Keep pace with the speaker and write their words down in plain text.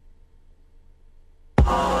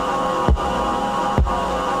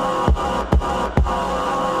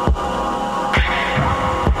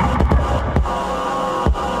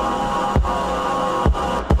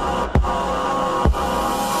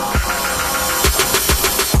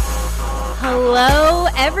Hello,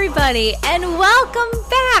 everybody, and welcome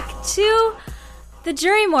back to the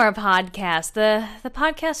Jury More podcast, the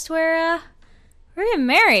podcast where we're getting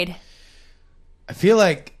married. I feel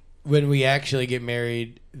like when we actually get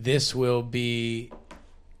married, this will be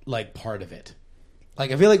like part of it.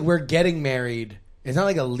 Like, I feel like we're getting married. It's not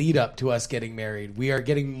like a lead up to us getting married. We are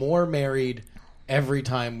getting more married every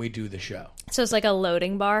time we do the show. So it's like a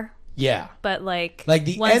loading bar? Yeah. But like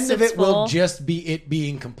the once end of it's it full, will just be it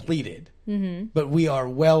being completed. Mm-hmm. But we are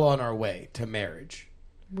well on our way to marriage.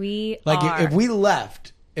 We like are. If we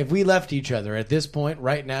left each other at this point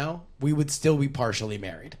right now, we would still be partially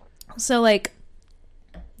married. So like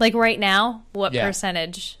right now, what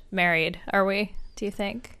percentage married are we, do you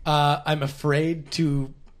think? I'm afraid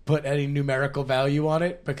to put any numerical value on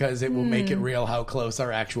it because it will make it real how close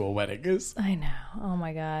our actual wedding is. I know. Oh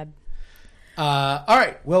my God. All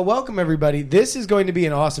right. Well, welcome everybody. This is going to be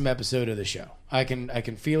an awesome episode of the show. I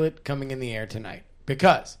can feel it coming in the air tonight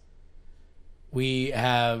because we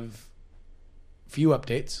have a few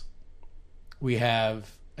updates. We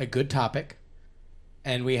have a good topic,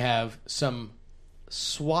 and we have some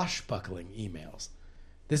swashbuckling emails.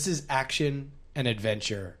 This is action and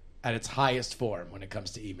adventure at its highest form when it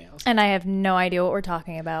comes to emails. And I have no idea what we're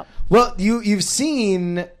talking about. Well, you've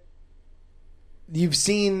seen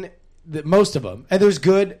most of them, and there's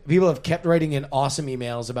good people have kept writing in awesome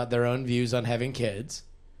emails about their own views on having kids.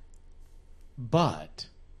 But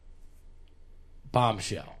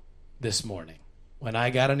bombshell this morning when I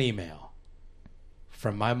got an email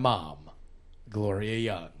from my mom, Gloria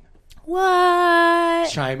Young. What?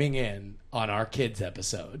 Chiming in on our kids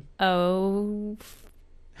episode. Oh,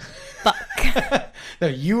 fuck.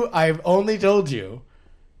 No, I've only told you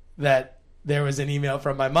that there was an email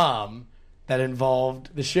from my mom that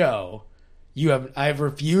involved the show. I've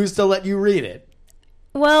refused to let you read it.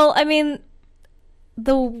 Well, I mean,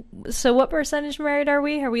 so what percentage married are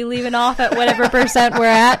we? Are we leaving off at whatever percent we're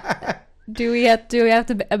at? Do we have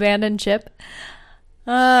to abandon Chip?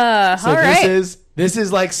 So all right. This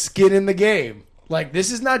is like skin in the game. Like,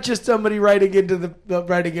 this is not just somebody writing into the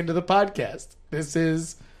podcast. This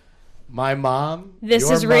is my mom. This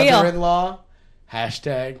your is real. Mother-in-law.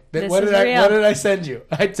 Hashtag. What did I send you?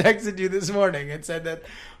 I texted you this morning and said that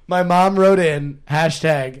my mom wrote in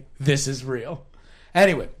hashtag this is real.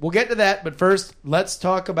 Anyway, we'll get to that, but first, let's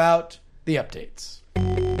talk about the updates.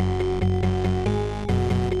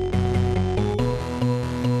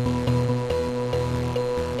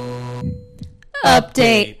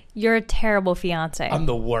 Update. You're a terrible fiance. I'm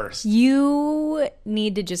the worst. You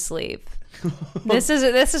need to just leave. This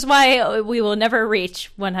is why we will never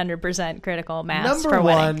reach 100% critical mass for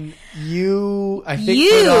wedding. You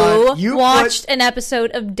watched an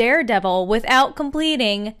episode of Daredevil without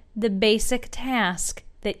completing the basic task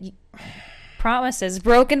that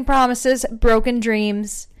broken promises, broken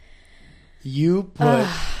dreams. You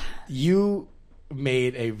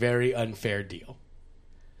made a very unfair deal.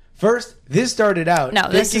 First, this started out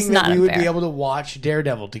thinking that we would be able to watch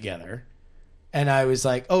Daredevil together. And I was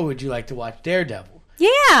like, oh, would you like to watch Daredevil?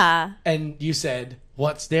 Yeah. And you said,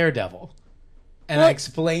 what's Daredevil? And I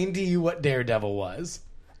explained to you what Daredevil was.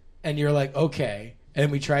 And you're like, okay. And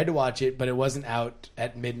we tried to watch it, but it wasn't out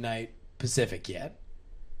at midnight Pacific yet.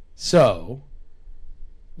 So,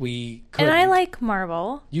 we couldn't. And I like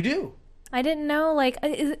Marvel. You do. I didn't know,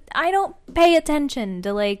 I don't pay attention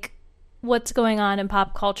to, what's going on in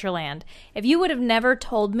pop culture land. If you would have never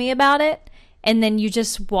told me about it, and then you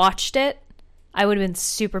just watched it, I would have been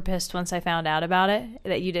super pissed once I found out about it,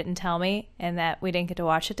 that you didn't tell me, and that we didn't get to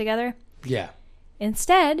watch it together. Yeah.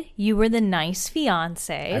 Instead, you were the nice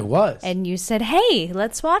fiance. I was. And you said, hey,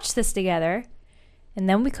 let's watch this together. And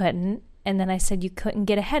then we couldn't. And then I said you couldn't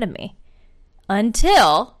get ahead of me.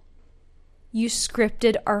 Until you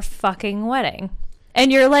scripted our fucking wedding.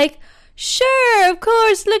 And you're like, sure, of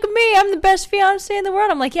course, look at me. I'm the best fiance in the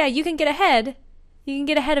world. I'm like, yeah, you can get ahead. You can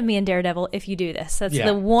get ahead of me in Daredevil if you do this. That's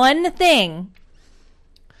the one thing.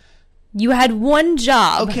 You had one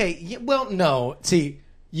job. Okay, well, no. See,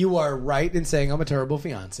 you are right in saying I'm a terrible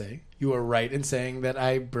fiance. You are right in saying that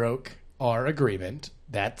I broke our agreement.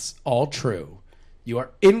 That's all true. You are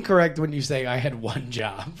incorrect when you say I had one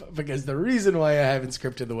job, because the reason why I haven't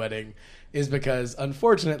scripted the wedding is because,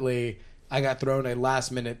 unfortunately, I got thrown a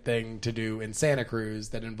last-minute thing to do in Santa Cruz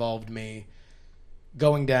that involved me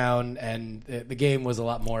going down, and the game was a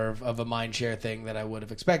lot more of a mind share thing than I would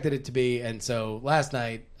have expected it to be. And so last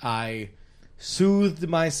night I soothed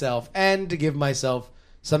myself, and to give myself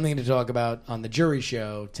something to talk about on the jury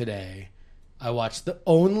show today, I watched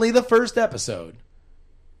only the first episode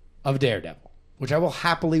of Daredevil, which I will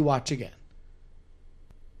happily watch again.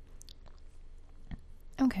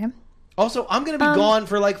 Okay. Also, I'm going to be gone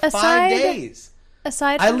for like 5 days.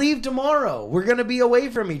 Aside I from, leave tomorrow. We're going to be away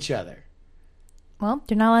from each other. well,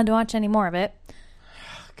 you're not allowed to watch any more of it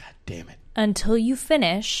God damn it. until you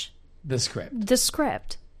finish The script. the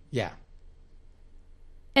script. Yeah.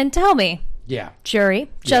 And tell me, Yeah. jury,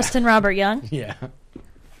 Justin Robert Young, Yeah.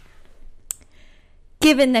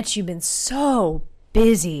 given that you've been so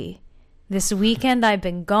busy this weekend, I've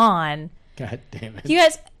been gone. God damn it. You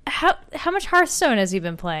guys, how much Hearthstone has he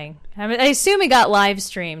been playing? I assume he got live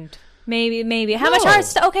streamed. Maybe. How much No.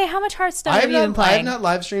 Hearthstone? Okay, how much Hearthstone have you been I have playing? not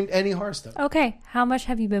live streamed any Hearthstone. Okay, how much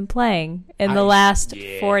have you been playing in the last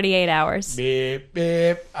 48 hours? Beep,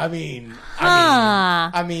 beep. I mean,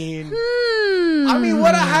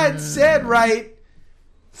 what I had said, right?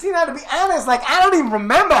 See, now to be honest, like, I don't even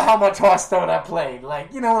remember how much Hearthstone I played.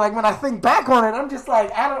 Like, like when I think back on it, I'm just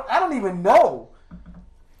like, I don't even know.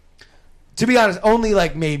 To be honest, only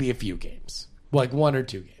like maybe a few games, like 1 or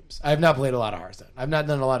 2 games. I have not played a lot of Hearthstone. I've not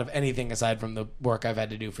done a lot of anything aside from the work I've had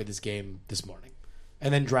to do for this game this morning.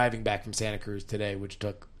 And then driving back from Santa Cruz today, which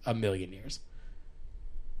took a million years.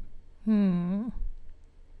 There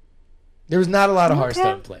was not a lot of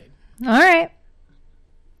Hearthstone played. All right.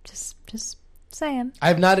 Just saying. I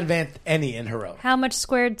have not advanced any in Heroic. How much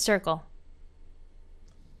squared circle?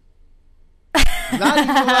 Not even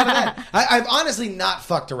a lot of that. I've honestly not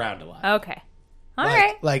fucked around a lot. Okay. All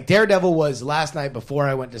right. Like Daredevil was last night before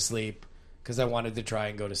I went to sleep because I wanted to try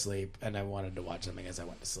and go to sleep and I wanted to watch something as I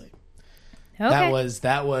went to sleep. Okay.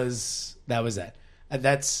 That was it. And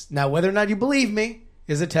that's now whether or not you believe me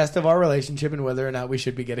is a test of our relationship and whether or not we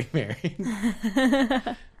should be getting married.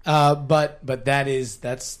 But that is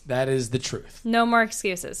the truth. No more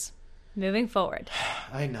excuses. Moving forward.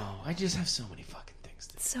 I know. I just have so many fucking things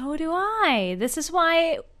to do. So do I. This is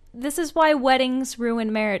why weddings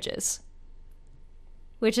ruin marriages.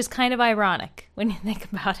 Which is kind of ironic when you think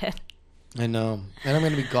about it. I know. And I'm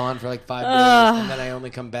going to be gone for like 5 days. And then I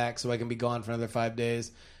only come back so I can be gone for another 5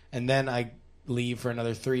 days. And then I leave for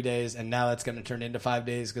another 3 days. And now that's going to turn into 5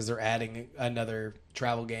 days because they're adding another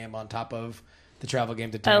travel game on top of the travel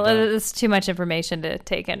game to Tampa. It's too much information to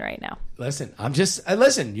take in right now. Listen,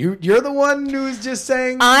 listen, you're the one who's just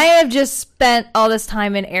saying. I have just spent all this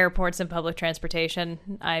time in airports and public transportation.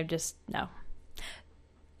 No.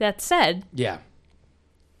 That said. Yeah.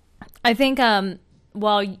 I think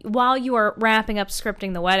while you are wrapping up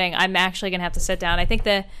scripting the wedding, I'm actually going to have to sit down. I think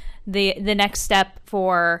the next step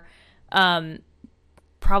for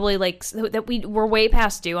probably like that we're way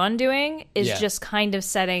past due on doing is just kind of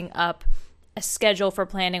setting up a schedule for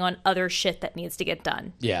planning on other shit that needs to get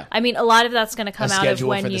done. Yeah. I mean, a lot of that's going to come out of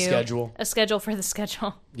when a schedule for the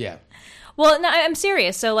schedule. Yeah. Well, no, I'm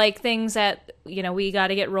serious. So like things that, we got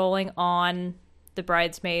to get rolling on the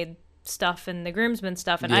bridesmaid stuff and the groomsmen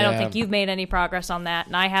stuff, and I don't think you've made any progress on that,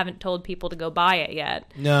 and I haven't told people to go buy it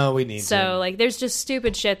yet. No, we need to. So like there's just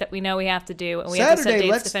stupid shit that we know we have to do, and we have to set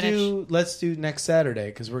dates to finish. Let's do next Saturday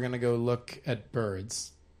because we're gonna go look at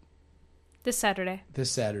birds This Saturday.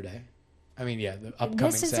 I mean, the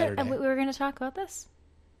upcoming Saturday. We were going to talk about this.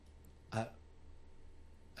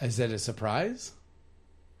 Is it a surprise?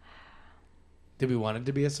 Did we want it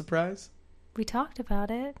to be a surprise? We talked about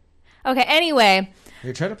it. Okay, anyway.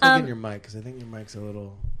 Here, try to plug in your mic, because I think your mic's a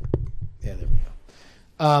little... Yeah, there we go.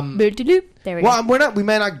 There we go. We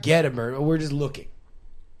might not get a bird, but we're just looking.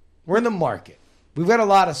 We're in the market. We've got a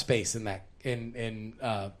lot of space in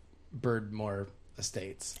Birdmore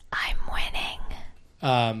Estates. I'm winning.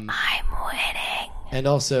 I'm winning. And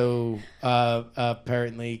also,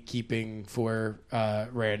 apparently keeping 4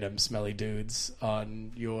 random smelly dudes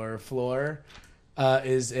on your floor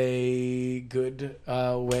is a good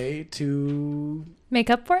way to... make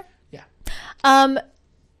up for it? Yeah.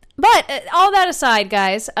 But all that aside,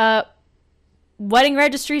 guys, wedding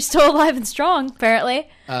registry is still alive and strong, apparently.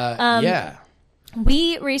 Yeah.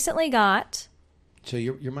 We recently got... So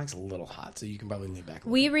your mic's a little hot, so you can probably lean back a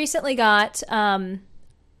little We bit. recently got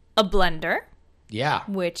a blender. Yeah.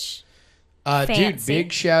 Which... dude,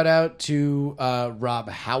 big shout out to Rob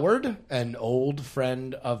Howard, an old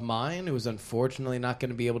friend of mine who was unfortunately not going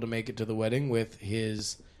to be able to make it to the wedding with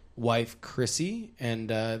his wife, Chrissy, and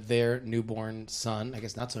their newborn son. I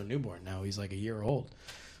guess not so newborn now. He's like a year old.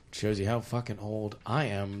 Which shows you how fucking old I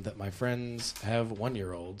am that my friends have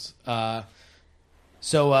 1-year-olds.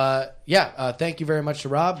 Thank you very much to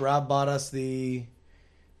Rob. Rob bought us the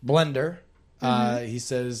blender. He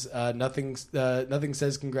says nothing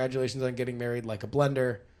says congratulations on getting married like a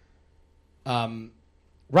blender. Rob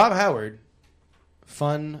Howard,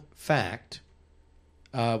 fun fact,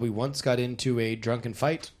 we once got into a drunken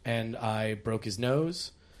fight and I broke his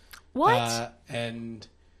nose. What? And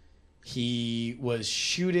he was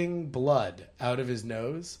shooting blood out of his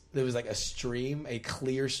nose. There was like a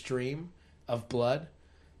clear stream of blood.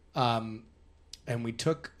 And we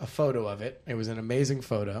took a photo of it. It was an amazing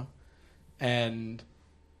photo. And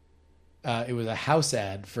it was a house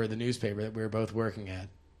ad for the newspaper that we were both working at.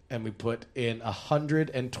 And we put in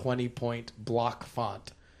 120-point block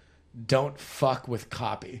font, "Don't fuck with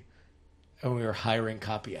copy." And we were hiring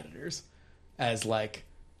copy editors as like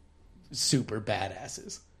super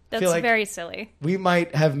badasses. That's Feel like very silly. we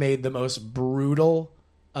might have made the most brutal,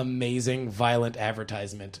 amazing, violent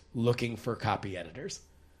advertisement looking for copy editors.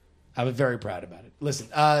 I was very proud about it. Listen,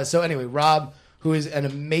 so anyway, Rob, who is an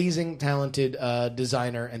amazing, talented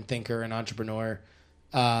designer and thinker and entrepreneur,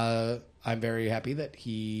 I'm very happy that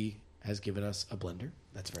he has given us a blender.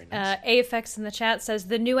 That's very nice. AFX in the chat says,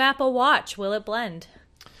 the new Apple Watch, will it blend?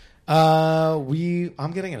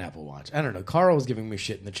 I'm getting an Apple Watch. I don't know. Carl was giving me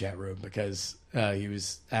shit in the chat room because he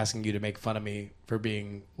was asking you to make fun of me for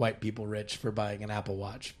being white people rich for buying an Apple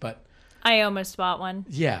Watch. But I almost bought one.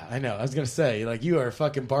 yeah, I know. I was gonna say, like, you are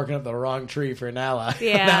fucking barking up the wrong tree for an ally.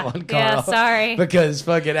 Yeah, on that one, Carl. yeah, sorry. Because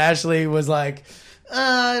fucking Ashley was like,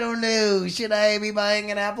 I don't know. Should I be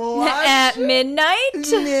buying an Apple Watch At midnight?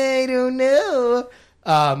 I don't know.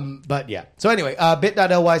 But yeah. So anyway,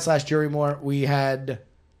 bit.ly/jurymore. We had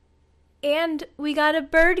And we got a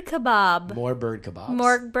bird kebab. more bird kebabs.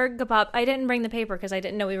 More bird kebab. I didn't bring the paper because I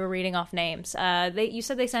didn't know we were reading off names. You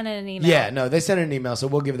said they sent in an email. Yeah, no, they sent an email, so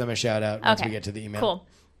we'll give them a shout out once Okay. we get to the email. Cool.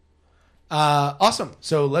 Awesome.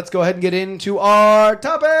 So let's go ahead and get into our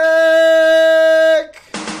topic.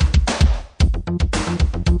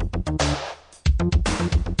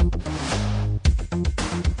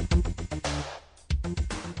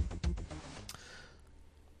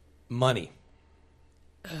 Money.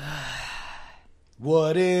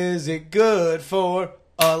 What is it good for?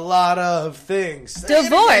 A lot of things. Say it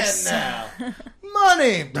Divorce. again now.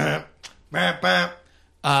 Money. Bam, bam,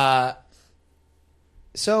 bam.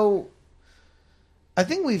 So, I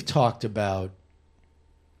think we've talked about.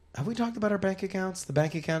 Have we talked about our bank accounts? The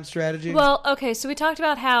bank account strategy? Well, okay, so we talked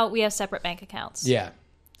about how we have separate bank accounts. Yeah.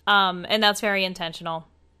 And that's very intentional.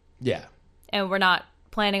 Yeah. And we're not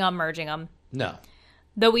planning on merging them. No.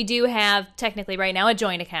 Though we do have, technically right now, a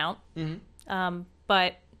joint account. Mm-hmm.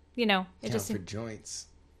 But, you know, it Account just... for joints.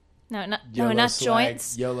 No, not swag,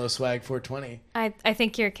 joints. YOLO swag 420. I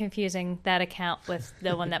think you're confusing that account with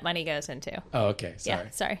the one that money goes into. Oh, okay. Sorry. Yeah,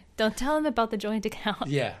 sorry. Don't tell him about the joint account.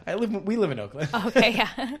 Yeah. We live in Oakland. Okay,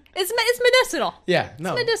 yeah. It's medicinal. Yeah.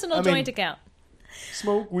 No. Medicinal joint account.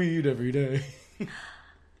 Smoke weed every day.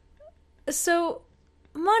 So,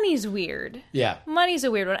 money's weird. Yeah. Money's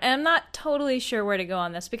a weird one. And I'm not totally sure where to go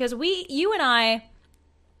on this because you and I,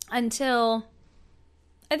 until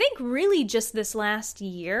I think really just this last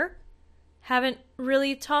year, haven't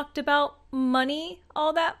really talked about money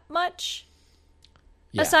all that much.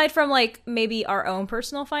 Yeah. Aside from like maybe our own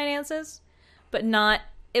personal finances, but now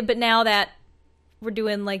that we're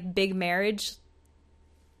doing like big marriage,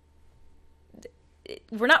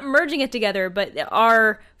 we're not merging it together, but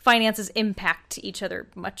our finances impact each other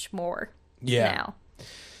much more now.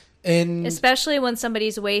 And Especially when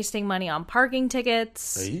somebody's wasting money on parking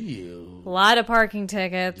tickets. Ew. A lot of parking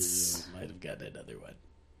tickets. Might have gotten another one.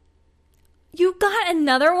 You got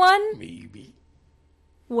another one? Maybe.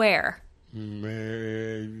 Where?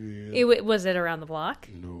 Maybe. Was it around the block?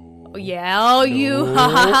 No. Yeah, oh, you.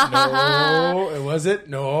 No, it wasn't.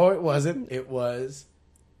 No, it wasn't. It was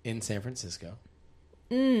in San Francisco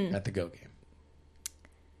at the Go game.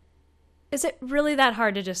 Is it really that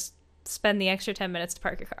hard to just spend the extra 10 minutes to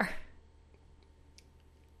park your car?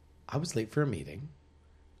 I was late for a meeting.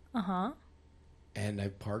 Uh-huh. And I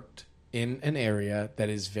parked in an area that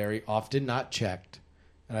is very often not checked.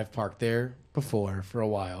 And I've parked there before for a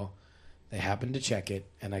while. They happened to check it,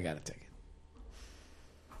 and I got a ticket.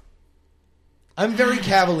 I'm very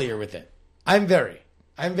cavalier with it. I'm very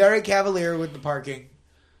cavalier with the parking.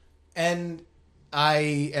 And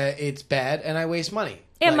it's bad, and I waste money.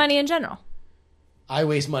 And money in general. I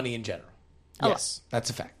waste money in general. A lot. Yes, that's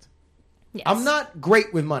a fact. Yes. I'm not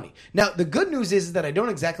great with money. Now, the good news is that I don't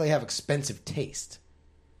exactly have expensive taste.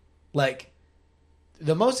 Like,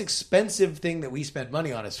 the most expensive thing that we spend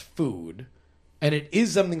money on is food. And it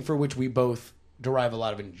is something for which we both derive a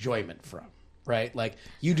lot of enjoyment from, right? Like,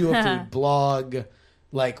 you do a food blog.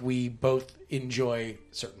 Like, we both enjoy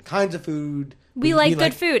certain kinds of food. We like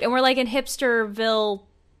good food, and we're like in Hipsterville,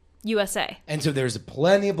 USA. And so there's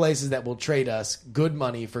plenty of places that will trade us good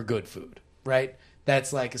money for good food, right?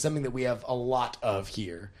 That's like something that we have a lot of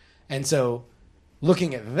here. And so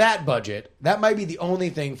looking at that budget, that might be the only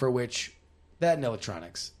thing for which that and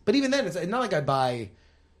electronics. But even then, it's not like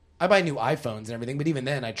I I buy new iPhones and everything, but even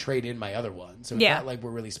then I trade in my other ones. So it's Yeah. not like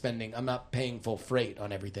we're really spending. I'm not paying full freight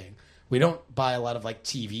on everything. We don't buy a lot of like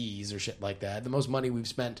TVs or shit like that. The most money we've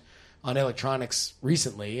spent on electronics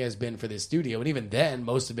recently has been for this studio. And even then,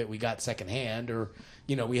 most of it we got secondhand, or,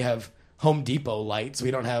 you know, we have Home Depot lights.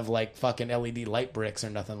 We don't have like fucking LED light bricks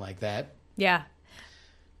or nothing like that. Yeah.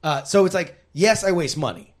 So it's like, yes, I waste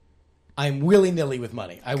money. I'm willy-nilly with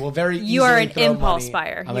money. I will very easily You are an throw impulse money.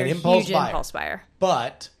 buyer. I'm You're an a impulse huge buyer. impulse buyer.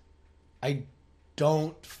 But I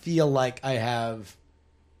don't feel like I have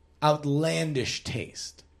outlandish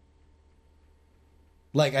taste.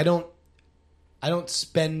 Like I don't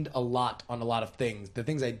spend a lot on a lot of things. The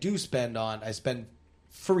things I do spend on, I spend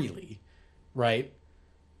freely, right?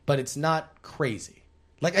 But it's not crazy.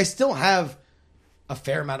 Like I still have a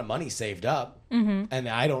fair amount of money saved up, and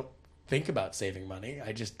I don't think about saving money.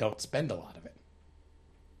 I just don't spend a lot of it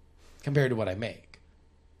compared to what I make.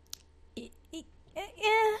 Yeah.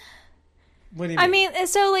 What do you mean? I mean,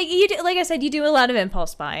 so like you do, like I said, you do a lot of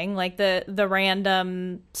impulse buying, like the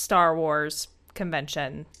random Star Wars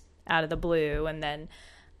convention out of the blue, and then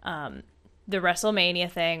the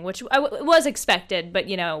WrestleMania thing, which was expected, but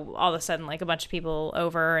you know, all of a sudden, like a bunch of people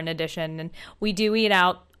over in addition, and we do eat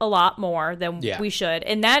out a lot more than we should,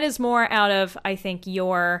 and that is more out of, I think,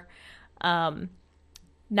 your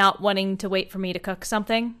not wanting to wait for me to cook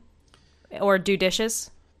something or do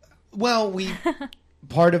dishes. Well,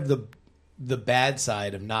 part of the bad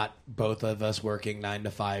side of not both of us working 9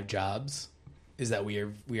 to 5 jobs is that we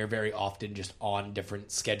are very often just on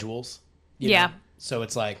different schedules. You know? So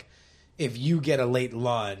it's like if you get a late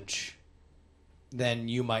lunch, then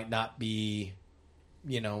you might not be,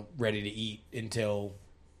 you know, ready to eat until,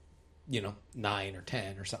 you know, 9 or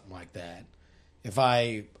 10 or something like that. If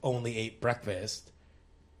I only ate breakfast,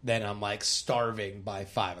 then I'm like starving by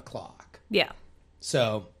 5 o'clock. Yeah.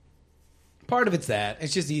 So part of it's that.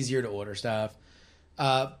 It's just easier to order stuff.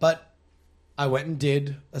 But I went and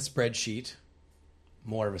did a spreadsheet.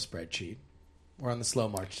 More of a spreadsheet. We're on the slow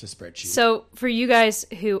march to spreadsheet. So for you guys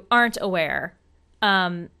who aren't aware,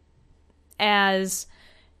 as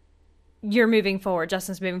you're moving forward,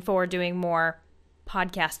 Justin's moving forward doing more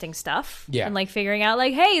podcasting stuff. Yeah. And like figuring out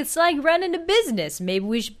like, hey, it's like running a business. Maybe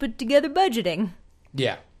we should put together budgeting.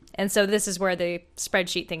 Yeah. And so this is where the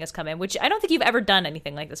spreadsheet thing has come in, which I don't think you've ever done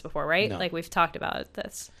anything like this before, right? No. Like we've talked about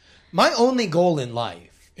this. My only goal in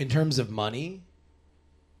life, in terms of money,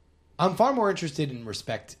 I'm far more interested in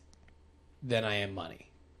respect than I am money.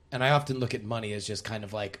 And I often look at money as just kind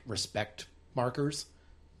of like respect markers,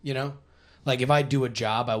 you know? Like if I do a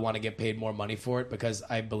job, I want to get paid more money for it because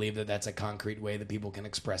I believe that that's a concrete way that people can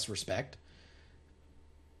express respect.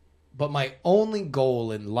 But my only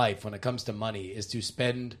goal in life when it comes to money is to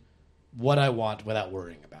spend what I want without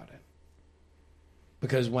worrying about it.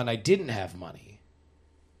 Because when I didn't have money,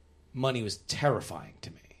 money was terrifying to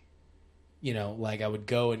me. You know, like I would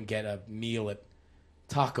go and get a meal at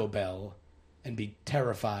Taco Bell and be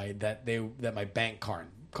terrified that that my bank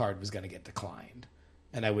card was going to get declined.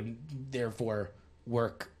 And I would therefore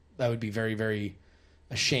I would be very, very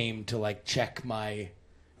ashamed to like check my,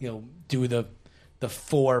 you know, do the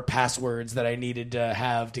 4 passwords that I needed to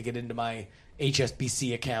have to get into my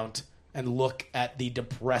HSBC account and look at the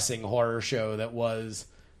depressing horror show that was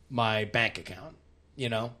my bank account, you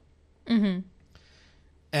know? Mm-hmm.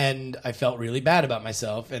 And I felt really bad about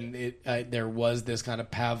myself. And there was this kind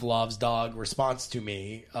of Pavlov's dog response to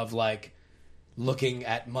me of like, looking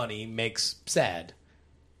at money makes sad.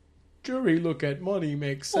 Jerry, look at money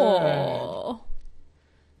makes sad. Aww.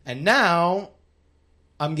 And now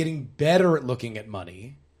I'm getting better at looking at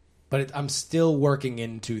money, but I'm still working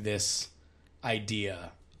into this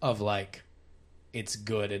idea of like, it's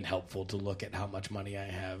good and helpful to look at how much money I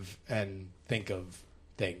have and think of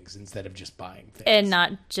things instead of just buying things. And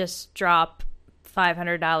not just drop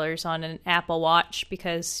 $500 on an Apple Watch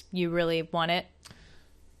because you really want it.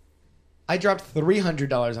 I dropped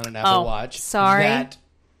 $300 on an Apple Watch. Sorry. That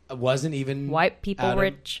wasn't even White people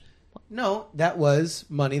rich. No, that was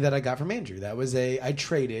money that I got from Andrew. That was I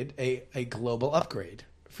traded a global upgrade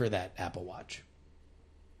for that Apple Watch.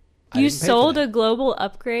 You sold a global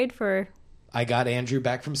upgrade for... I got Andrew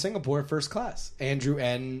back from Singapore first class. Andrew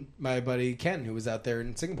and my buddy Ken, who was out there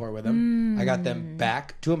in Singapore with him. I got them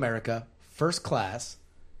back to America first class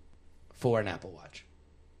for an Apple Watch.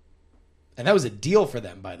 And that was a deal for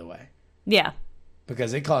them, by the way. Yeah.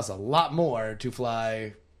 Because it costs a lot more to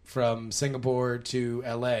fly from Singapore to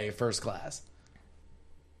LA first class.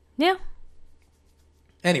 Yeah.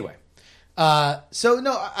 Anyway, so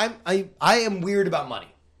no, I am weird about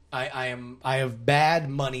money. I have bad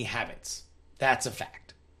money habits. That's a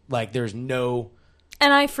fact. Like there's no.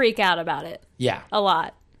 And I freak out about it. Yeah. A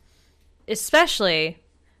lot. especially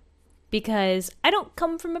because I don't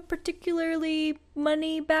come from a particularly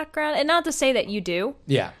money background, and not to say that you do.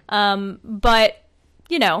 Yeah. But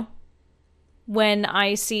you know, when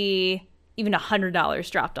I see even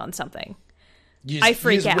 $100 dropped on something, I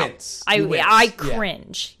freak out. I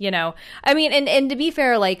cringe. You know, I mean, and to be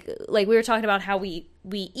fair, like we were talking about how we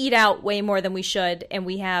eat out way more than we should, and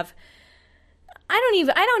we have.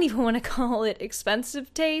 I don't even want to call it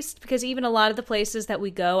expensive taste, because even a lot of the places that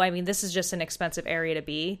we go, I mean, this is just an expensive area to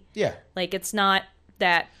be. Yeah. Like, it's not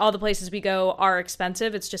that all the places we go are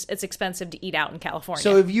expensive. It's just, it's expensive to eat out in California.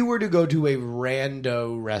 So if you were to go to a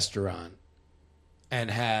rando restaurant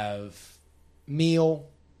and have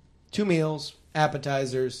two meals,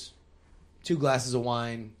 appetizers, 2 glasses of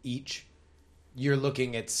wine each, you're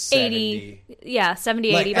looking at 70.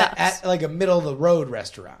 80 bucks. At like a middle of the road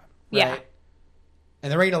restaurant. Right? Yeah.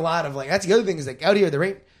 And there ain't a lot of, like, that's the other thing is, like, out here, there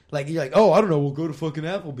ain't, like, you're like, oh, I don't know, we'll go to fucking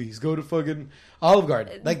Applebee's, go to fucking Olive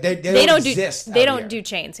Garden. Like, they don't exist. They don't do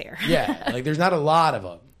chains here. Yeah, like, there's not a lot of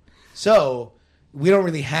them. So, we don't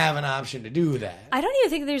really have an option to do that. I don't even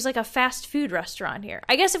think there's, like, a fast food restaurant here.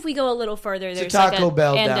 I guess if we go a little further, there's Taco like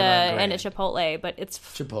Bell down on Grand. and a Chipotle, but it's...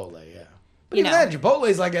 Chipotle, yeah. But even that,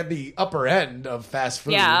 Chipotle's, like, at the upper end of fast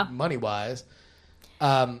food, money-wise.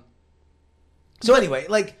 So, anyway,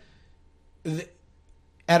 like...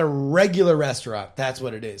 At a regular restaurant, that's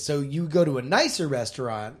what it is. So you go to a nicer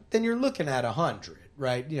restaurant, then you're looking at 100,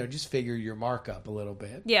 right? You know, just figure your markup a little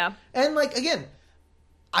bit. Yeah. And like, again,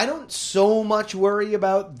 I don't so much worry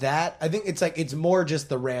about that. I think it's like, it's more just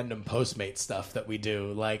the random Postmates stuff that we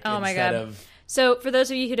do. Like, instead of... So for those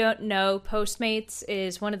of you who don't know, Postmates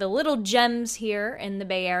is one of the little gems here in the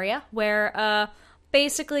Bay Area where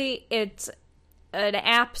basically it's an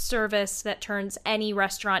app service that turns any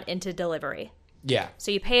restaurant into delivery. Yeah. So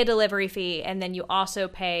you pay a delivery fee, and then you also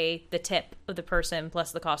pay the tip of the person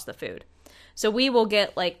plus the cost of the food. So we will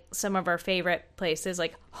get, like, some of our favorite places,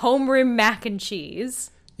 like Homeroom Mac and Cheese.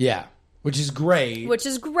 Yeah, which is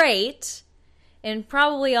great. And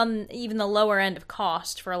probably on even the lower end of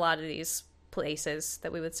cost for a lot of these places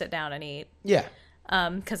that we would sit down and eat. Yeah.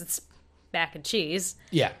 Because it's mac and cheese.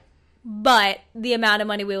 Yeah. But the amount of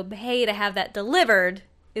money we would pay to have that delivered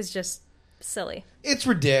is just... silly. It's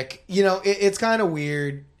ridiculous. You know, it's kind of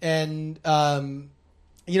weird, and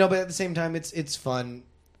you know, but at the same time, it's fun.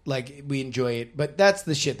 Like, we enjoy it, but that's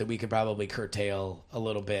the shit that we could probably curtail a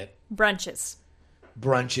little bit. Brunches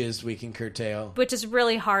we can curtail, which is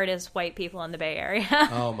really hard as white people in the Bay Area.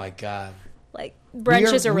 Oh my god! Like,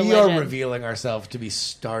 brunches are religion. We are revealing ourselves to be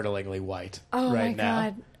startlingly white. Oh right my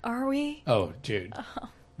god, now. Are we? Oh, dude. Oh.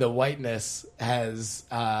 The whiteness has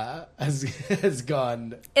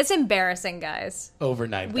gone. It's embarrassing, guys. Over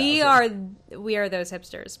 9,000. We are those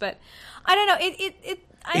hipsters, but I don't know.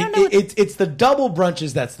 I don't know. It's the double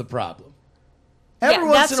brunches that's the problem. Every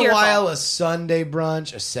once in a while, a Sunday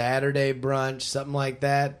brunch, a Saturday brunch, something like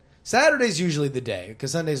that. Saturday's usually the day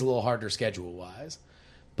because Sunday's a little harder schedule wise,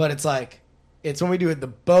 but it's like it's when we do it the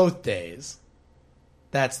both days.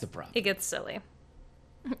 That's the problem. It gets silly.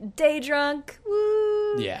 Day drunk.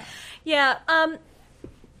 Woo. Yeah. Yeah.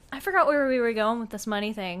 I forgot where we were going with this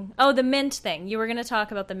money thing. Oh, the mint thing. You were going to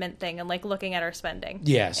talk about the mint thing and, like, looking at our spending.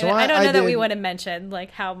 Yeah. So I don't know that we want to mention,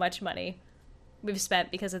 like, how much money we've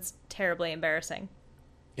spent because it's terribly embarrassing.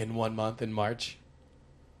 In 1 month in March?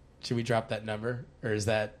 Should we drop that number? Or is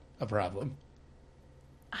that a problem?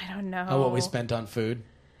 I don't know. Oh, what we spent on food?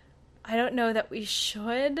 I don't know that we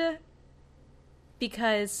should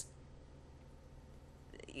because...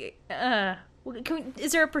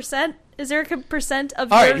 is there a percent? Is there a percent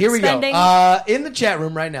of all your right, here spending? we go. In the chat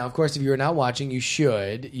room right now, of course, if you are not watching, you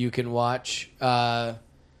should. You can watch us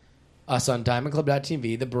on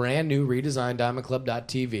DiamondClub.tv, the brand new redesigned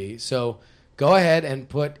DiamondClub.tv. So go ahead and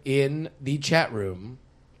put in the chat room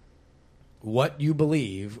what you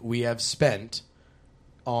believe we have spent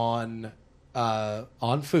on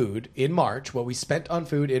food in March, what we spent on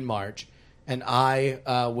food in March. And I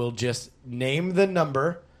will just name the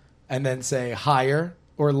number and then say higher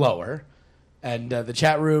or lower. And the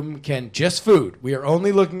chat room can just food. We are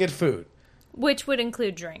only looking at food. Which would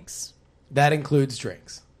include drinks. That includes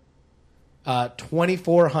drinks.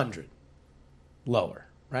 2,400. Lower,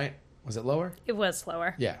 right? Was it lower? It was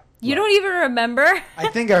lower. Yeah. You don't even remember? I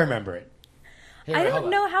think I remember it. Here, I don't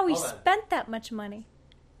know how we spent that much money.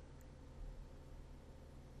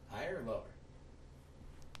 Higher or lower?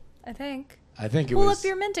 I think it Pull was... up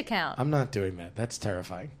your Mint account. I'm not doing that. That's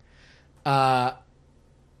terrifying.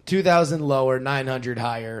 2,000 lower, 900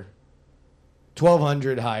 higher,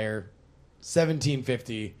 1,200 higher,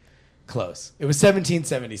 1,750 close. It was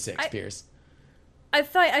 1,776, Pierce. I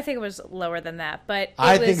think it was lower than that, but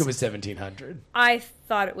I think it was 1,700. I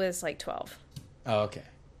thought it was like 12. Oh, okay.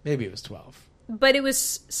 Maybe it was 12. But it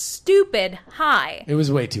was stupid high. It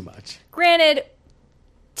was way too much. Granted,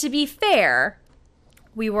 to be fair,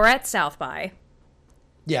 we were at South by.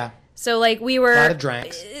 Yeah. So, like, we were... A lot of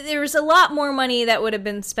drinks. There was a lot more money that would have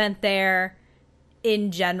been spent there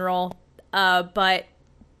in general, but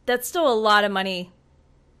that's still a lot of money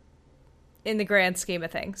in the grand scheme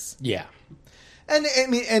of things. Yeah. And I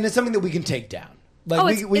mean, and it's something that we can take down.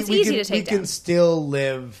 Like, it's easy to take down. We can still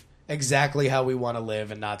live exactly how we want to live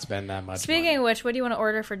and not spend that much money. Speaking of which, what do you want to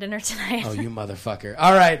order for dinner tonight? Oh, you motherfucker.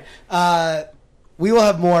 All right. We will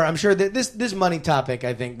have more. I'm sure that this money topic,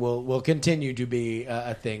 I think, will continue to be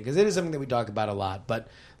a thing because it is something that we talk about a lot. But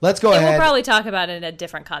let's go ahead. We'll probably talk about it in a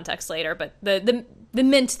different context later, but the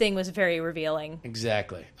mint thing was very revealing.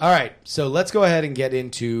 Exactly. All right. So let's go ahead and get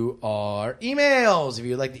into our emails. If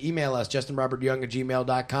you'd like to email us,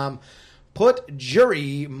 justinrobertyoung@gmail.com. Put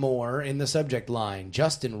jury more in the subject line.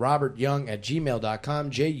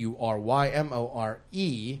 justinrobertyoung@gmail.com. JURYMORE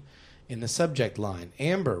in the subject line.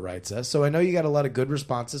 Amber writes us, so I know you got a lot of good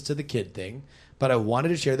responses to the kid thing, but I wanted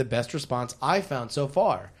to share the best response I found so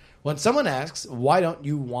far. When someone asks, why don't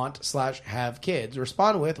you want/have kids,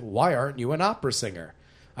 respond with, why aren't you an opera singer?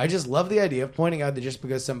 I just love the idea of pointing out that just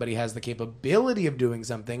because somebody has the capability of doing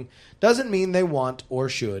something doesn't mean they want or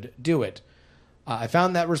should do it. I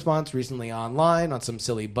found that response recently online on some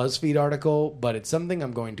silly BuzzFeed article, but it's something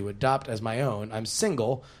I'm going to adopt as my own. I'm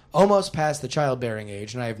single, almost past the childbearing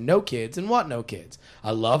age, and I have no kids and want no kids. I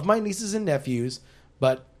love my nieces and nephews,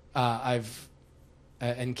 but I've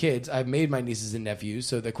made my nieces and nephews,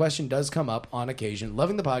 so the question does come up on occasion.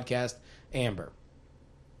 Loving the podcast, Amber.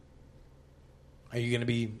 Are you gonna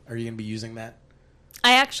be using that?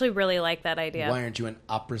 I actually really like that idea. Why aren't you an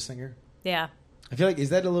opera singer? Yeah. I feel like, is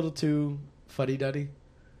that a little too fuddy-duddy?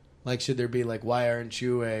 Like, should there be like, why aren't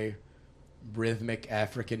you a rhythmic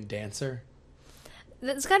African dancer?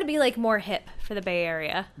 It's got to be like more hip for the Bay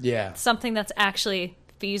Area. Yeah. Something that's actually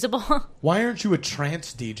feasible. Why aren't you a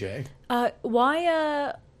trance DJ?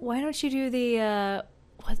 Why don't you do the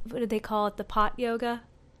what did they call it? The pot yoga?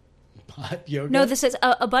 Pot yoga? No, this is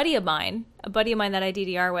a buddy of mine that I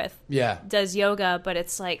DDR with. Yeah. Does yoga, but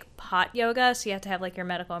it's like pot yoga, so you have to have like your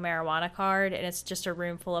medical marijuana card, and it's just a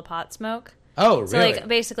room full of pot smoke. Oh, really? So like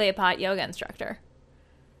basically a pot yoga instructor.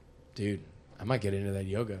 Dude, I might get into that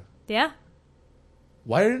yoga. Yeah.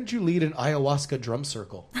 Why didn't you lead an ayahuasca drum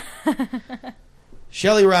circle?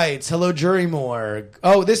 Shelly writes, hello, Jury Morgue.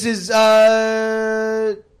 Oh, this is,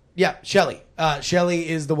 Shelly. Shelly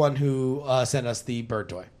is the one who sent us the bird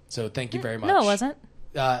toy. So thank you very much. No, it wasn't.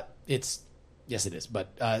 Yes, it is. But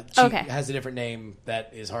she okay. has a different name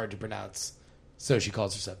that is hard to pronounce. So she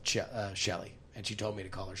calls herself Shelly. And she told me to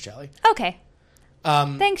call her Shelly. Okay.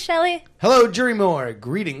 Thanks, Shelly. Hello, Jury Morgue.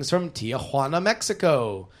 Greetings from Tijuana,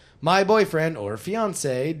 Mexico. My boyfriend, or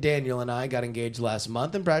fiancé, Daniel, and I got engaged last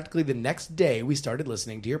month, and practically the next day we started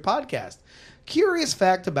listening to your podcast. Curious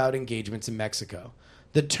fact about engagements in Mexico.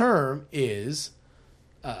 The term is,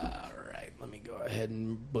 let me go ahead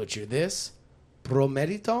and butcher this,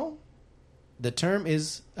 prometito. The term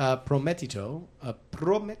is prometito,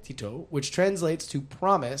 which translates to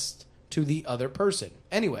promised to the other person.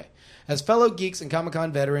 Anyway, as fellow geeks and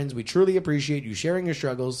Comic-Con veterans, we truly appreciate you sharing your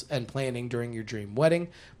struggles and planning during your dream wedding.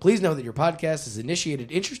 Please know that your podcast has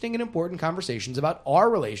initiated interesting and important conversations about our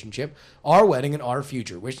relationship, our wedding, and our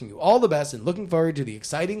future. Wishing you all the best and looking forward to the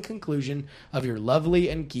exciting conclusion of your lovely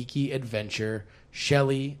and geeky adventure,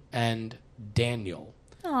 Shelly and Daniel.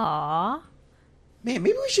 Aww. Man,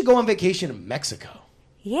 maybe we should go on vacation to Mexico.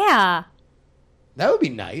 Yeah. That would be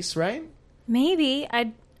nice, right? Maybe.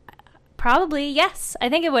 Probably, yes. I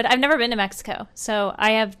think it would. I've never been to Mexico, so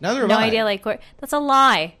I have no idea. Like, that's a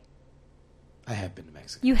lie. I have been to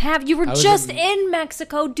Mexico. You have? You were just in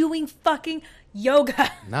Mexico doing fucking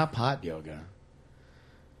yoga. Not pot yoga.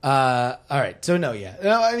 All right. So, no, yeah.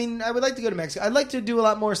 No, I mean, I would like to go to Mexico. I'd like to do a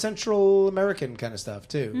lot more Central American kind of stuff,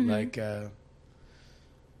 too. Mm-hmm. Like,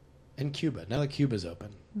 and Cuba. Now that Cuba's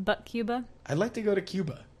open. But Cuba? I'd like to go to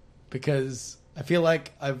Cuba because I feel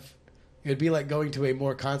like it'd be like going to a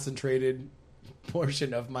more concentrated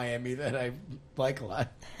portion of Miami that I like a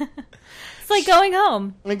lot. It's like going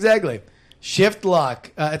home. Exactly. Shift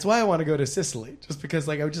lock. It's why I want to go to Sicily, just because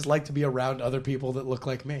like I would just like to be around other people that look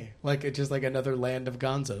like me. Like it's just like another land of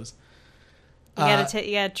gonzos. You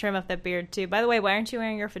gotta trim up that beard too. By the way, why aren't you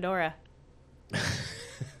wearing your fedora?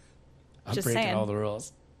 I'm just breaking all the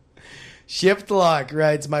rules. Shift Lock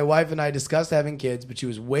writes, my wife and I discussed having kids, but she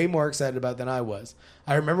was way more excited about it than I was.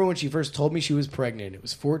 I remember when she first told me she was pregnant. It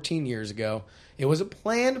was 14 years ago. It was a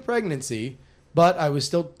planned pregnancy, but I was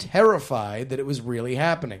still terrified that it was really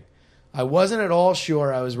happening. I wasn't at all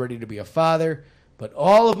sure I was ready to be a father, but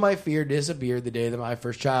all of my fear disappeared the day that my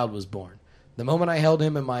first child was born. The moment I held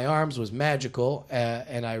him in my arms was magical,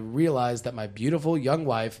 and I realized that my beautiful young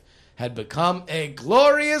wife had become a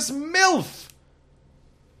glorious MILF.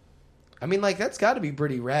 I mean, like, that's got to be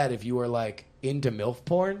pretty rad if you were, like, into MILF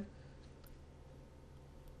porn.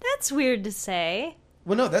 That's weird to say.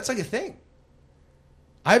 Well, no, that's like a thing.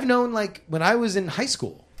 I've known, like, when I was in high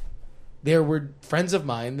school, there were friends of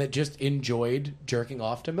mine that just enjoyed jerking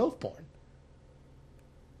off to MILF porn.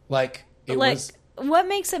 Like, it was... What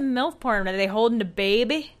makes it MILF porn? Are they holding a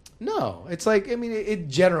baby? No, it's like, I mean,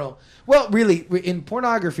 in general. Well, really, in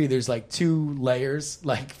pornography, there's like two layers,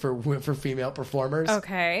 like for female performers.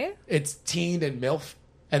 Okay. It's teen and MILF,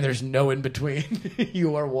 and there's no in between.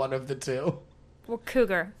 You are one of the two. Well,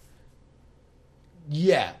 cougar.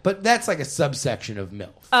 Yeah, but that's like a subsection of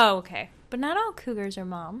MILF. Oh, okay. But not all cougars are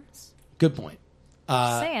moms. Good point.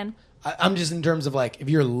 Saying. I'm just in terms of like, if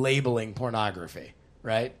you're labeling pornography,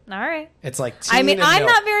 right? All right. It's like teen I mean, and I'm MILF.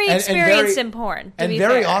 not very experienced very, in porn. And be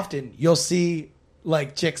very fair. often, you'll see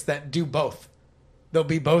like chicks that do both. They'll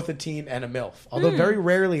be both a teen and a MILF. Although very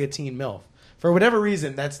rarely a teen MILF. For whatever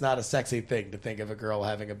reason, that's not a sexy thing to think of a girl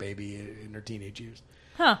having a baby in her teenage years.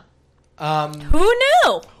 Huh. Who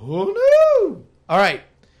knew? Who knew? All right.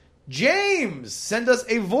 James, send us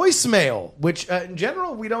a voicemail, which in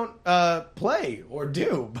general we don't play or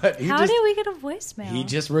do. But How did we get a voicemail? He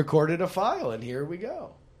just recorded a file, and here we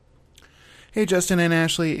go. Hey, Justin and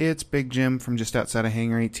Ashley, it's Big Jim from just outside of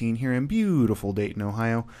Hangar 18 here in beautiful Dayton,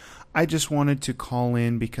 Ohio. I just wanted to call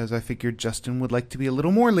in because I figured Justin would like to be a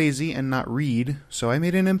little more lazy and not read, so I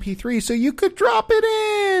made an MP3 so you could drop it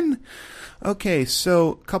in! Okay,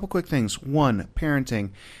 so a couple quick things. One,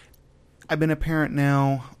 parenting. I've been a parent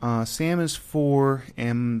now. Sam is 4,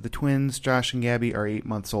 and the twins, Josh and Gabby, are 8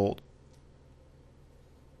 months old.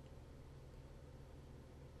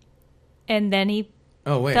 And then he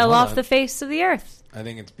Wait, fell off on. the face of the earth. I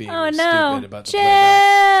think it's being Oh, stupid no. about the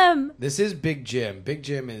playback. Jim! This is Big Jim. Big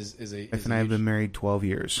Jim is a... Wife and I have been married 12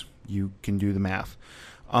 years. You can do the math.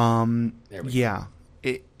 There we Yeah.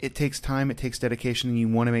 It takes time, it takes dedication, and you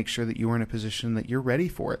want to make sure that you are in a position that you're ready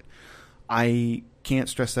for it. I can't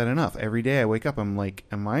stress that enough. Every day I wake up, I'm like,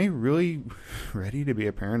 am I really ready to be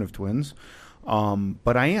a parent of twins?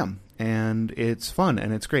 But I am, and it's fun,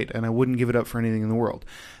 and it's great, and I wouldn't give it up for anything in the world.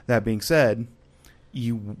 That being said,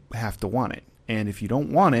 you have to want it, and if you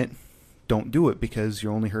don't want it, don't do it because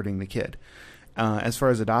you're only hurting the kid. As far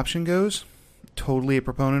as adoption goes, totally a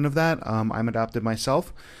proponent of that. I'm adopted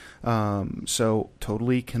myself, so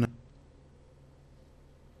totally can...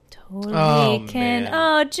 Totally can. man.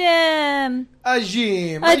 Oh, Jim.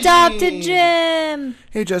 Jim. Adopted Jim.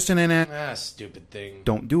 Hey, Justin and Stupid thing.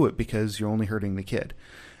 don't do it because you're only hurting the kid.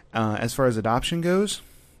 As far as adoption goes,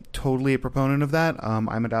 totally a proponent of that.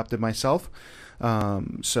 I'm adopted myself,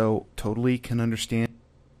 so totally can understand.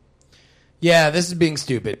 Yeah, this is being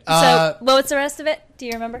stupid. So, what's the rest of it? Do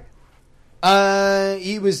you remember?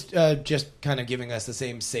 He was just kind of giving us the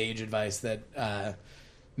same sage advice that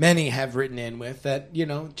many have written in with, that, you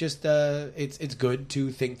know, just it's good to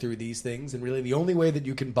think through these things, and really the only way that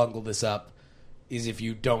you can bungle this up is if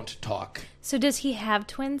you don't talk. So does he have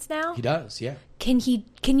twins now? He does, yeah. Can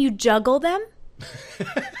you juggle them?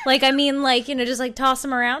 Like, I mean, like, you know, just like toss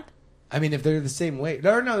them around? I mean, if they're the same weight.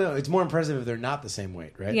 No. It's more impressive if they're not the same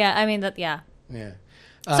weight, right? Yeah, I mean, yeah. Yeah.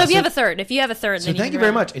 So if you have a third, then you So can thank you run.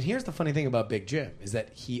 very much. And here's the funny thing about Big Jim is that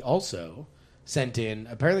he also sent in,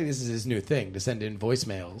 apparently this is his new thing, to send in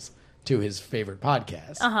voicemails to his favorite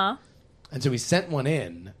podcast. Uh-huh. And so he sent one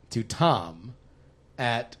in to Tom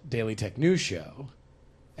at Daily Tech News Show,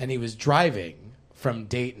 and he was driving from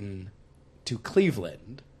Dayton to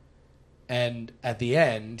Cleveland. And at the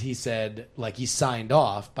end, he said, like, he signed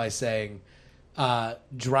off by saying,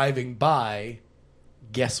 driving by,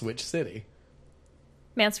 guess which city?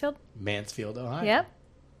 Mansfield? Mansfield, Ohio. Yep.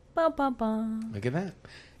 Bum, bum, bum. Look at that.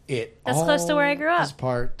 That's close to where I grew up. Is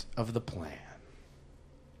part of the plan.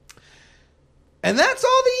 And that's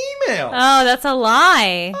all the emails. Oh, that's a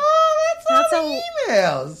lie. That's all the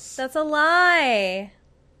emails. That's a lie.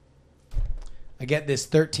 I get this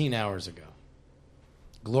 13 hours ago.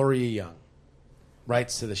 Gloria Young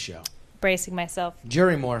writes to the show. Bracing myself.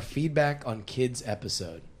 Jury Moore, feedback on kids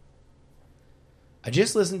episode. I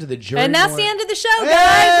just listened to the Jury And that's Moore... the end of the show, guys.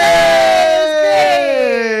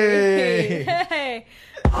 Hey! Hey!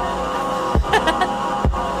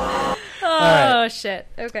 Oh, right. shit.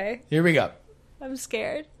 Okay. Here we go. I'm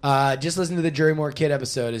scared. Just listen to the Jury Moore Kid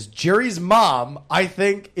episode. As Jury's mom, I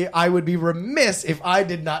think I would be remiss if I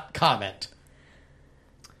did not comment.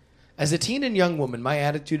 As a teen and young woman, my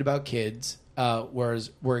attitude about kids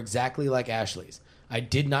were exactly like Ashley's. I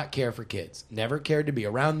did not care for kids, never cared to be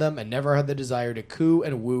around them, and never had the desire to coo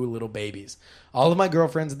and woo little babies. All of my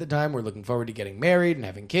girlfriends at the time were looking forward to getting married and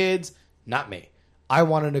having kids. Not me. I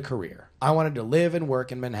wanted a career. I wanted to live and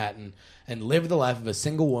work in Manhattan and live the life of a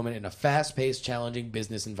single woman in a fast-paced, challenging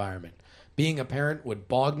business environment. Being a parent would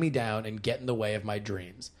bog me down and get in the way of my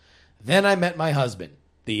dreams. Then I met my husband,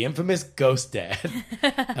 the infamous ghost dad,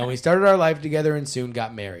 and we started our life together and soon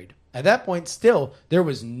got married. At that point, still, there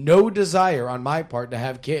was no desire on my part to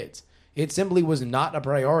have kids. It simply was not a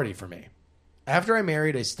priority for me. After I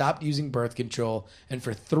married, I stopped using birth control, and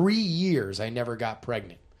for 3 years, I never got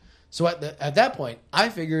pregnant. So at that point, I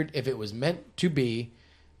figured if it was meant to be,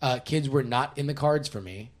 kids were not in the cards for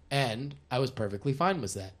me, and I was perfectly fine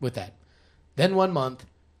with that. Then one month,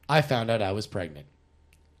 I found out I was pregnant.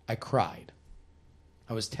 I cried.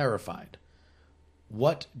 I was terrified.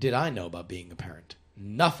 What did I know about being a parent?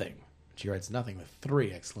 Nothing. She writes nothing with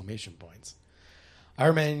 3 exclamation points. I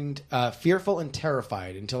remained fearful and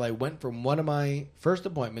terrified until I went from one of my first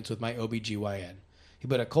appointments with my OBGYN. He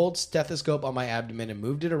put a cold stethoscope on my abdomen and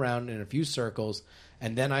moved it around in a few circles,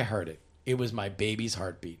 and then I heard it. It was my baby's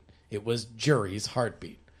heartbeat. It was Jury's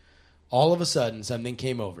heartbeat. All of a sudden, something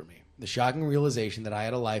came over me. The shocking realization that I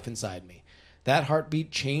had a life inside me. That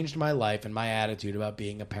heartbeat changed my life and my attitude about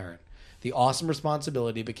being a parent. The awesome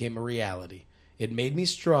responsibility became a reality. It made me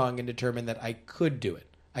strong and determined that I could do it.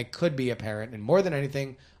 I could be a parent, and more than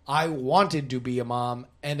anything, I wanted to be a mom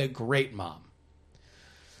and a great mom.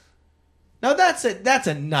 Now that's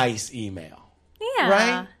a nice email. Yeah.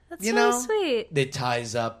 Right? That's really sweet. It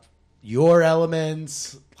ties up your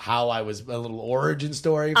elements, how I was, a little origin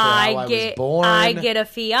story for how I was born. I get a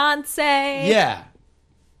fiance. Yeah.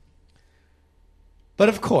 But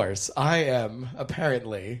of course, I am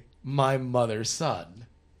apparently my mother's son.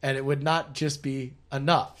 And it would not just be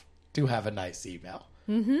enough to have a nice email.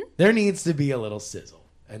 Mm-hmm. There needs to be a little sizzle.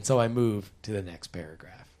 And so I move to the next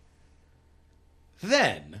paragraph.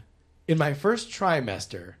 Then, in my first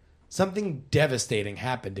trimester, something devastating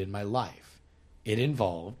happened in my life. It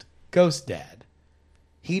involved Ghost Dad.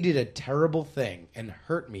 He did a terrible thing and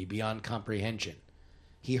hurt me beyond comprehension.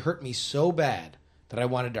 He hurt me so bad that I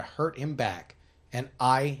wanted to hurt him back, and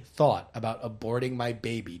I thought about aborting my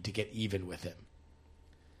baby to get even with him.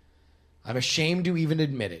 I'm ashamed to even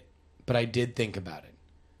admit it, but I did think about it.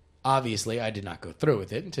 Obviously, I did not go through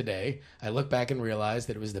with it, and today I look back and realize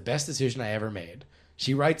that it was the best decision I ever made.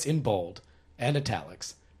 She writes in bold and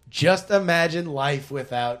italics, "Just imagine life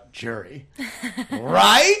without Jury."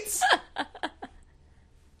 Right?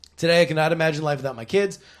 Today, I cannot imagine life without my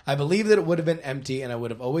kids. I believe that it would have been empty, and I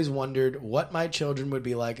would have always wondered what my children would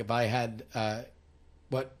be like if I had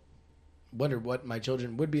what my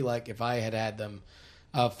children would be like if I had had them.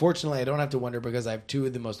 Fortunately, I don't have to wonder because I have 2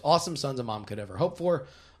 of the most awesome sons a mom could ever hope for.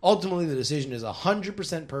 Ultimately, the decision is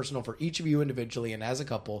 100% personal for each of you individually and as a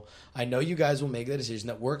couple. I know you guys will make the decision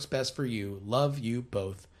that works best for you. Love you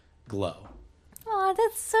both. Glow. Oh,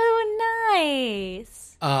 that's so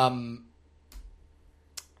nice.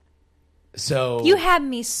 So You had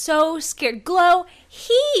me so scared. Glow,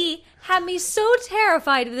 he had me so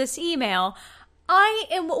terrified of this email. I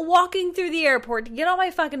am walking through the airport to get on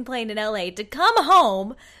my fucking plane in LA to come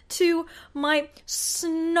home to my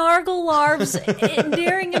snargle larv's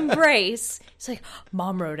endearing embrace. It's like,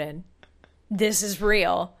 Mom wrote in. This is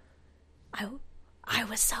real. I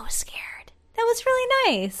was so scared. That was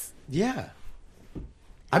really nice. Yeah.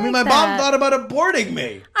 I mean, like my mom that. thought about aborting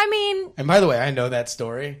me. I mean, And by the way, I know that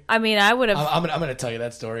story. I would have. I'm gonna tell you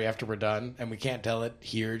that story after we're done, and we can't tell it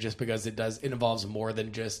here just because it involves more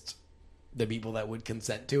than just the people that would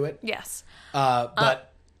consent to it. Yes.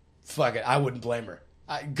 But fuck it, I wouldn't blame her.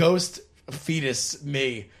 Ghost fetus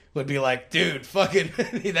me would be like, dude, fucking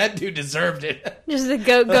that dude deserved it. Just the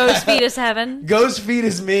ghost fetus heaven. Ghost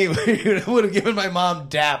fetus me would have given my mom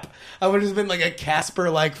dap. I would have been like a Casper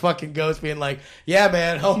like fucking ghost being like, yeah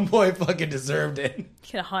man, homeboy fucking deserved it.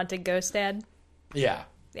 Get a haunted ghost dad. Yeah.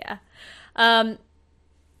 Yeah.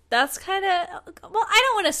 That's kind of, well, I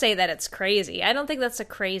don't want to say that it's crazy. I don't think that's a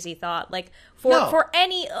crazy thought. Like for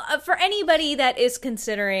anybody that is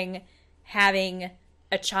considering having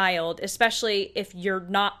a child, especially if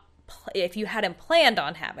if you hadn't planned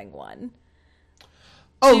on having one.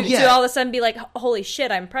 To all of a sudden be like, holy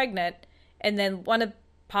shit, I'm pregnant, and then want to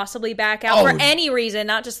possibly back out for any reason,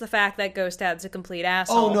 not just the fact that Ghost Dad's a complete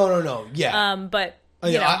asshole. Oh, no. Yeah. But,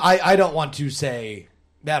 I don't want to say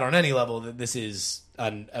that on any level that this is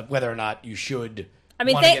whether or not you should. I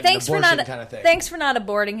mean, thanks for not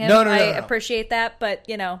aborting him. No. I appreciate that, but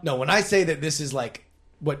No, when I say that this is like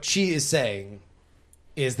what she is saying,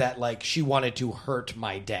 is that like she wanted to hurt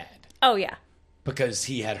my dad Oh, yeah. because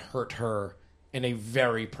he had hurt her in a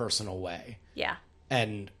very personal way. Yeah.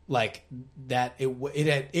 And like that it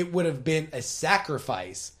would have been a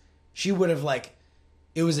sacrifice. She would have like,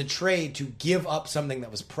 it was a trade to give up something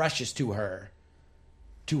that was precious to her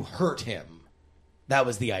to hurt him. That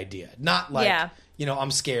was the idea. Not like,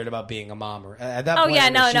 I'm scared about being a mom. Or at that point, yeah,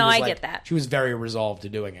 no, she was I like, get that. She was very resolved to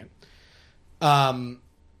doing it. But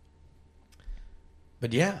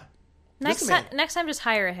yeah. Next Listen, time, just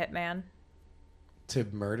hire a hitman. to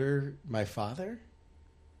murder my father?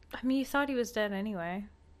 I mean, you thought he was dead anyway.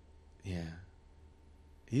 Yeah.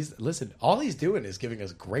 Listen, all he's doing is giving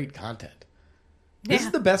us great content. This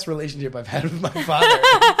is the best relationship I've had with my father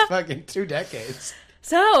in fucking 2 decades.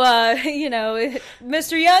 So,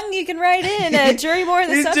 Mr. Young, you can write in Jury Moore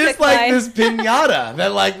the He's subject just like line. this pinata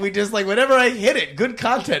that like we just like whenever I hit it, good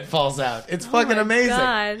content falls out. It's fucking amazing.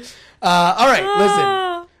 God. All right,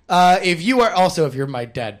 Oh. listen. If you're my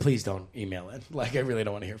dad, please don't email it. Like I really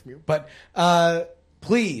don't want to hear from you. But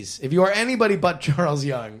please, if you are anybody but Charles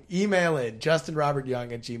Young, email it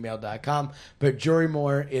justinrobertyoung@gmail.com. Put Jury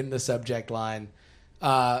Moore in the subject line.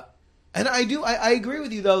 And I agree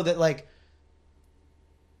with you though that like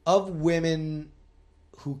of women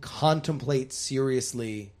who contemplate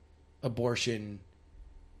seriously abortion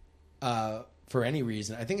for any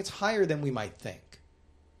reason, I think it's higher than we might think.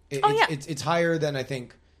 It's higher than I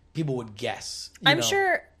think people would guess. I'm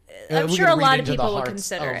sure We a can lot read of into the people will hearts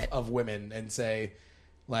consider it. of women and say,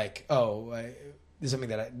 like, there's something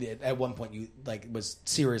that at one point you like was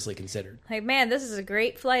seriously considered. Like, man, this is a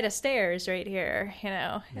great flight of stairs right here.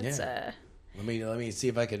 It's Let me see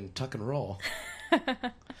if I can tuck and roll.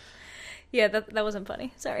 Yeah, that wasn't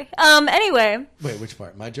funny. Sorry. Anyway. Wait, which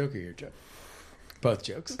part? My joke or your joke? Both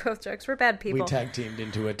jokes. Both jokes. We're bad people. We tag teamed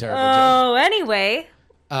into a terrible joke. Oh, anyway.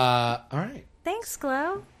 All right. Thanks,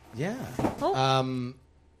 Glow. Yeah. Oh.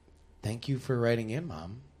 Thank you for writing in,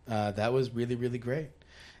 Mom. That was really, really great.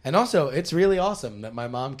 And also, it's really awesome that my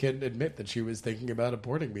mom can admit that she was thinking about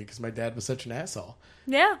aborting me because my dad was such an asshole.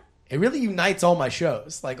 Yeah. It really unites all my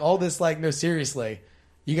shows. Like, all this, like, no, seriously.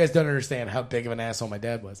 You guys don't understand how big of an asshole my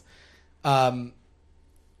dad was. No,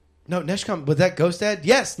 Neshcom, was that Ghost Dad?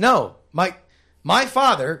 Yes, no. My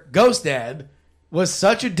father, Ghost Dad, was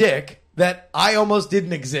such a dick that I almost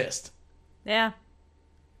didn't exist. Yeah.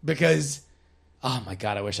 Because, oh my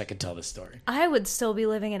God, I wish I could tell this story. I would still be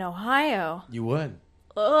living in Ohio. You would.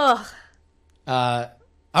 Ugh. All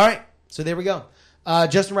right, so there we go.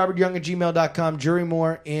 JustinRobertYoung@gmail.com. Jury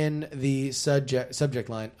Moore in the subject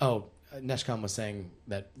line. Oh, Neshcom was saying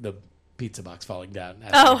that the pizza box falling down.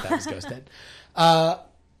 That was Ghost Dad. All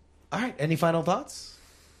right, any final thoughts?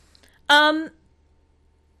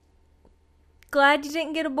 Glad you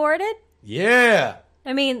didn't get aborted. Yeah.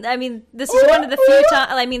 I mean, this is one of the few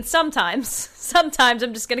times. I mean, sometimes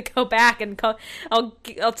I'm just gonna go back and call. I'll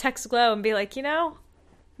text Glow and be like,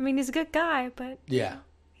 he's a good guy, but Yeah.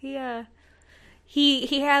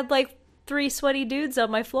 he had like 3 sweaty dudes on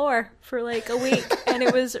my floor for like a week, and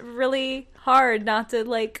it was really hard not to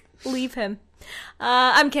like leave him.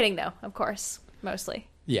 I'm kidding though, of course, mostly.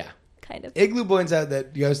 Yeah. Kind of. Igloo points out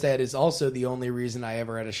that Ghost Dad is also the only reason I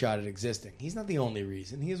ever had a shot at existing. He's not the only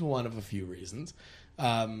reason. He is one of a few reasons.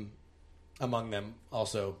 Among them,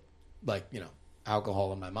 also, like,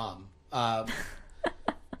 alcohol and my mom.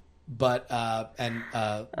 But Latin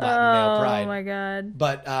male pride. Oh my God.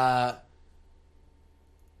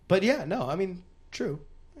 But yeah, no, I mean, true.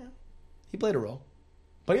 Yeah. He played a role.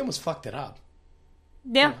 But he almost fucked it up.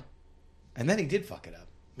 Yeah. And then he did fuck it up.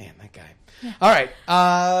 Man, that guy. Yeah. All right.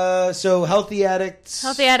 So Healthy Addicts.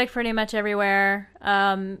 Healthy Addict pretty much everywhere.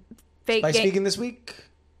 Fake Spice Vegan this week?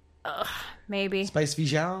 Maybe. Spice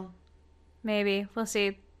Vegan? Maybe. We'll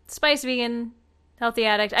see. Spice Vegan, Healthy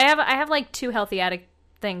Addict. I have like 2 Healthy Addict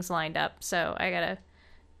things lined up, so I gotta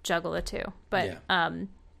juggle the 2. But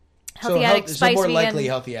Healthy Addict, Spice so more Vegan. likely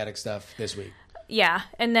Healthy Addict stuff this week. Yeah,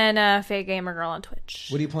 and then Fake Gamer Girl on Twitch.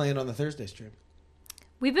 What are you playing on the Thursday stream?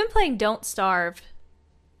 We've been playing Don't Starve,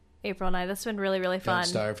 April and I. That's been really, really fun. Don't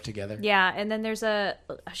Starve together? Yeah, and then there's a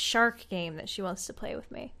shark game that she wants to play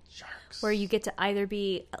with me. Sharks. Where you get to either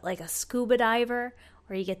be like a scuba diver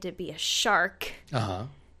or you get to be a shark. Uh-huh.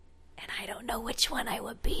 And I don't know which one I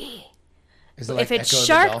would be. Is it like if it's Echo the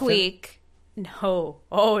Shark Dolphin? Week, no.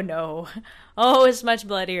 Oh, no. Oh, it's much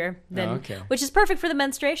bloodier than... okay. Which is perfect for the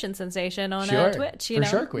menstruation sensation on Twitch. For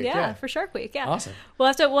Shark Week, yeah. For Shark Week, yeah. Awesome. We'll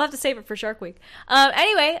have to save it for Shark Week.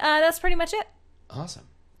 Anyway, that's pretty much it. Awesome.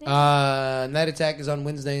 Night Attack is on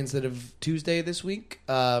Wednesday instead of Tuesday this week.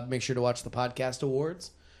 Make sure to watch the podcast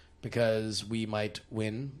awards because we might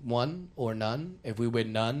win one or none. If we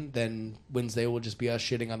win none, then Wednesday will just be us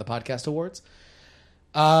shitting on the podcast awards.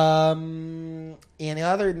 And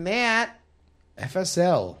other than that,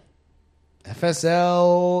 FSL.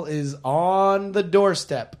 FSL is on the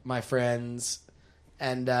doorstep, my friends.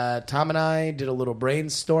 And Tom and I did a little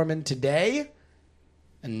brainstorming today.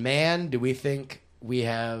 And man, do we think we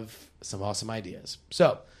have some awesome ideas.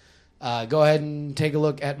 So go ahead and take a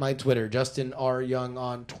look at my Twitter. Justin R. Young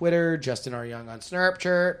on Twitter. Justin R. Young on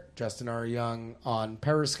Snapchat. Justin R. Young on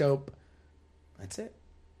Periscope. That's it.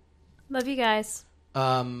 Love you guys.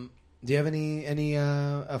 Do you have any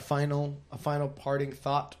a final parting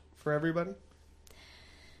thought for everybody?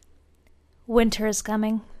 Winter is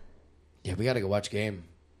coming. Yeah, we got to go watch game.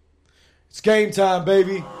 It's game time,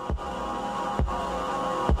 baby.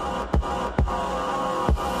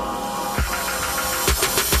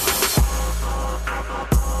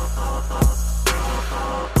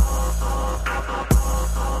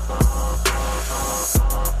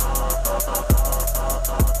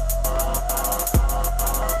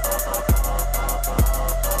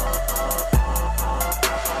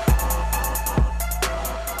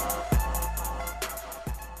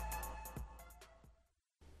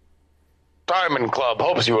 Diamond Club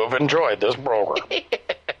hopes you have enjoyed this program.